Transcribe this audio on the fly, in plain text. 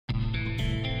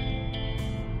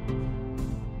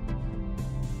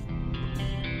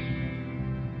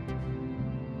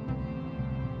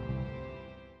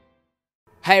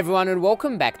Hey everyone, and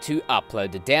welcome back to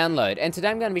Upload the Download, and today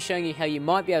I'm going to be showing you how you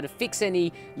might be able to fix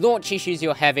any launch issues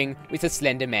you're having with the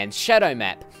Slenderman shadow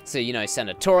map. So, you know,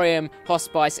 Sanatorium,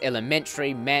 Hospice,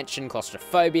 Elementary, Mansion,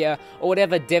 Claustrophobia, or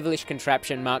whatever devilish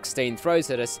contraption Mark Steen throws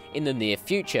at us in the near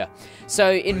future.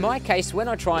 So in my case, when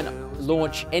I try and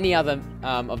launch any other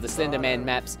of the Slenderman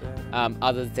maps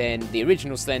other than the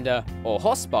original Slender or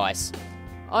Hospice,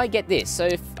 I get this. So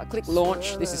if I click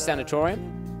launch, this is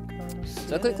Sanatorium.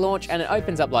 So I click launch and it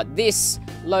opens up like this,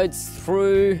 loads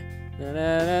through,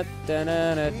 load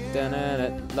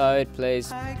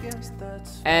please,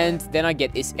 and then I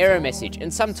get this error message,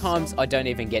 and sometimes I don't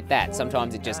even get that.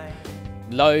 Sometimes it just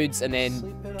loads and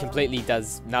then completely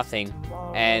does nothing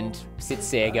and sits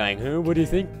there going, huh, what do you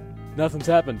think? Nothing's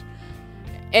happened.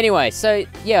 Anyway, so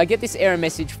yeah, I get this error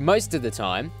message most of the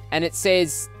time, and it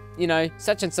says, you know,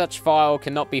 such and such file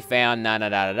cannot be found,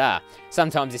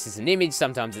 Sometimes this is an image,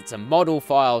 sometimes it's a model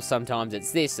file, sometimes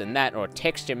it's this and that, or a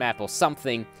texture map or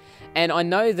something. And I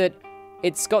know that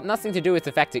it's got nothing to do with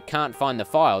the fact it can't find the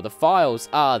file. The files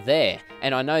are there.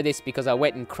 And I know this because I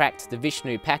went and cracked the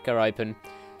Vishnu Packer open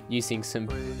using some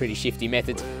pretty shifty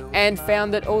methods and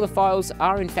found that all the files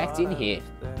are in fact in here.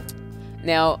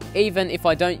 Now, even if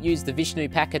I don't use the Vishnu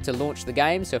Packer to launch the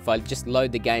game, so if I just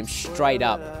load the game straight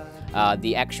up,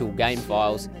 the actual game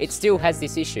files, it still has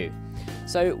this issue.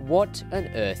 So what on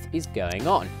earth is going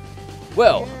on?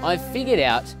 Well, I've figured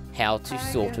out how to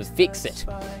sort of fix it.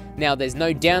 Now there's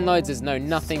no downloads, there's no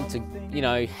nothing to, you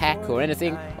know, hack or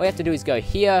anything. All you have to do is go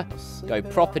here, go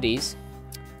properties,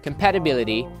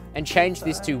 compatibility, and change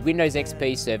this to Windows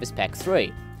XP Service Pack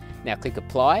 3. Now click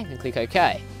apply and click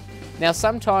OK. Now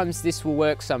sometimes this will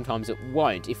work, sometimes it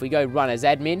won't. If we go run as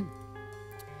admin,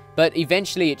 but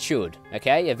eventually it should,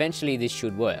 okay? Eventually this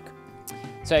should work.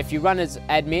 So if you run as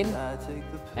admin,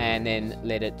 and then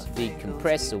let it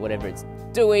decompress or whatever it's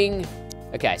doing.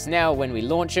 Okay, so now when we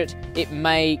launch it, it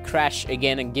may crash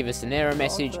again and give us an error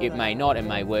message. It may not, it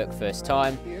may work first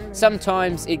time.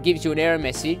 Sometimes it gives you an error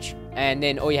message, and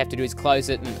then all you have to do is close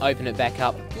it and open it back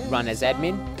up, run as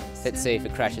admin. Let's see if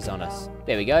it crashes on us.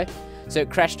 There we go. So it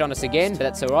crashed on us again, but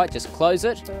that's all right, just close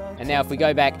it. And now if we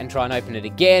go back and try and open it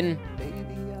again,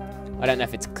 I don't know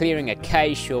if it's clearing a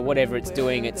cache or whatever it's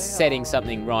doing, it's setting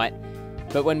something right.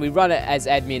 But when we run it as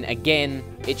admin again,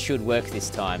 it should work this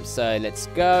time. So let's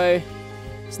go.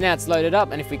 So now it's loaded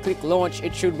up, and if we click launch,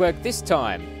 it should work this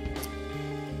time.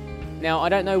 Now, I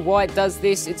don't know why it does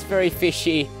this, it's very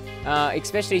fishy,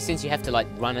 especially since you have to like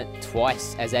run it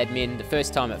twice as admin. The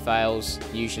first time it fails,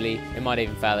 usually. It might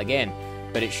even fail again,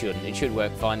 but it shouldn't. It should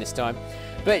work fine this time.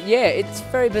 But yeah, it's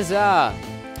very bizarre.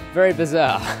 Very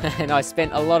bizarre, and I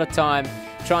spent a lot of time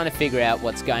trying to figure out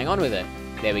what's going on with it.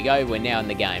 There we go, we're now in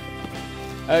the game.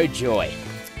 Oh joy.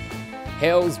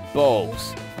 Hell's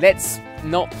balls. Let's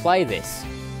not play this.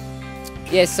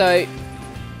 Yeah, so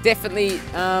definitely,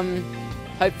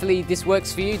 hopefully this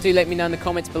works for you. Do let me know in the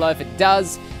comments below if it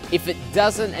does. If it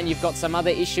doesn't and you've got some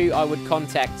other issue, I would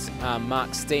contact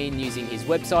Mark Steen using his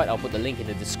website. I'll put the link in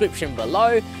the description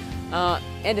below.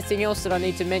 Anything else that I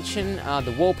need to mention?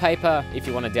 The wallpaper, if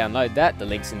you want to download that, the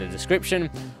link's in the description.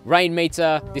 Rain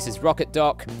meter, this is Rocket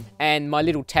Dock, and my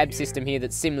little tab system here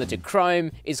that's similar to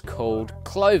Chrome is called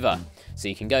Clover. So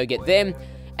you can go get them.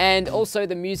 And also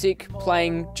the music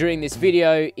playing during this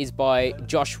video is by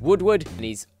Josh Woodward, and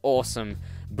he's awesome,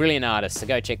 brilliant artist, so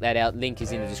go check that out. Link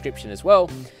is in the description as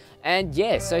well. And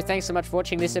yeah, so thanks so much for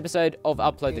watching this episode of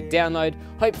Upload the Download.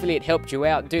 Hopefully it helped you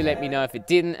out. Do let me know if it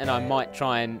didn't, and I might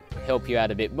try and help you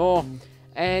out a bit more.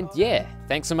 And yeah,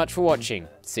 thanks so much for watching.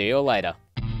 See you all later.